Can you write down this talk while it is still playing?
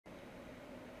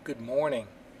Good morning.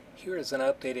 Here is an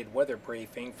updated weather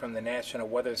briefing from the National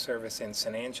Weather Service in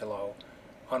San Angelo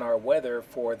on our weather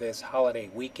for this holiday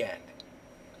weekend.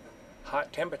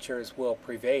 Hot temperatures will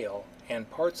prevail and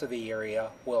parts of the area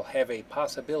will have a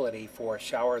possibility for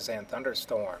showers and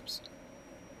thunderstorms.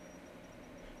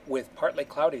 With partly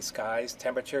cloudy skies,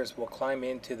 temperatures will climb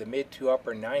into the mid to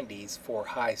upper 90s for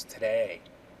highs today.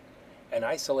 An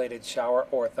isolated shower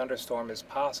or thunderstorm is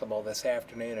possible this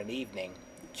afternoon and evening,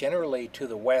 generally to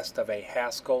the west of a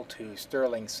Haskell to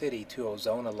Sterling City to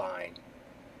Ozona line.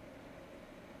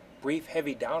 Brief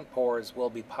heavy downpours will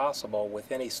be possible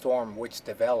with any storm which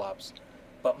develops,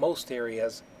 but most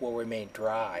areas will remain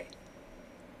dry.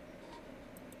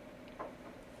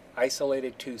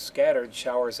 Isolated to scattered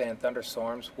showers and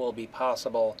thunderstorms will be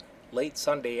possible late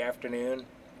Sunday afternoon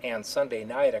and Sunday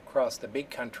night across the Big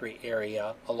Country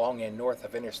area along and north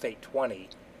of Interstate 20,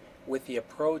 with the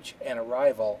approach and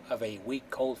arrival of a weak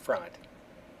cold front.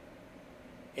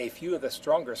 A few of the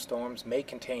stronger storms may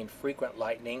contain frequent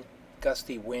lightning,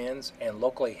 gusty winds, and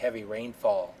locally heavy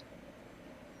rainfall.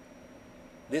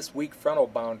 This weak frontal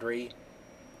boundary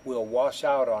will wash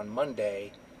out on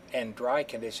Monday, and dry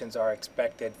conditions are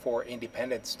expected for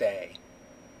Independence Day.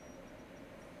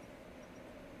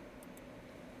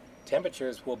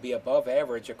 Temperatures will be above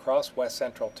average across west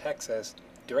central Texas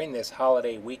during this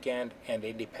holiday weekend and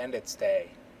Independence Day.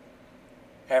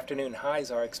 Afternoon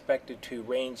highs are expected to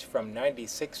range from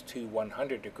 96 to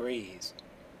 100 degrees.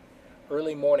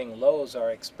 Early morning lows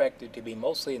are expected to be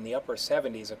mostly in the upper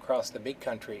 70s across the Big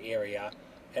Country area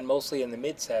and mostly in the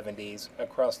mid 70s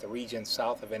across the region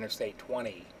south of Interstate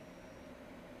 20.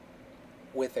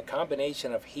 With a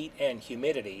combination of heat and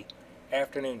humidity,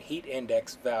 afternoon heat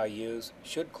index values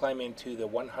should climb into the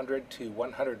 100 to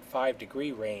 105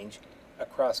 degree range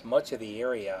across much of the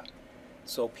area,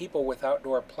 so people with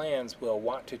outdoor plans will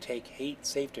want to take heat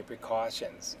safety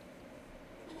precautions.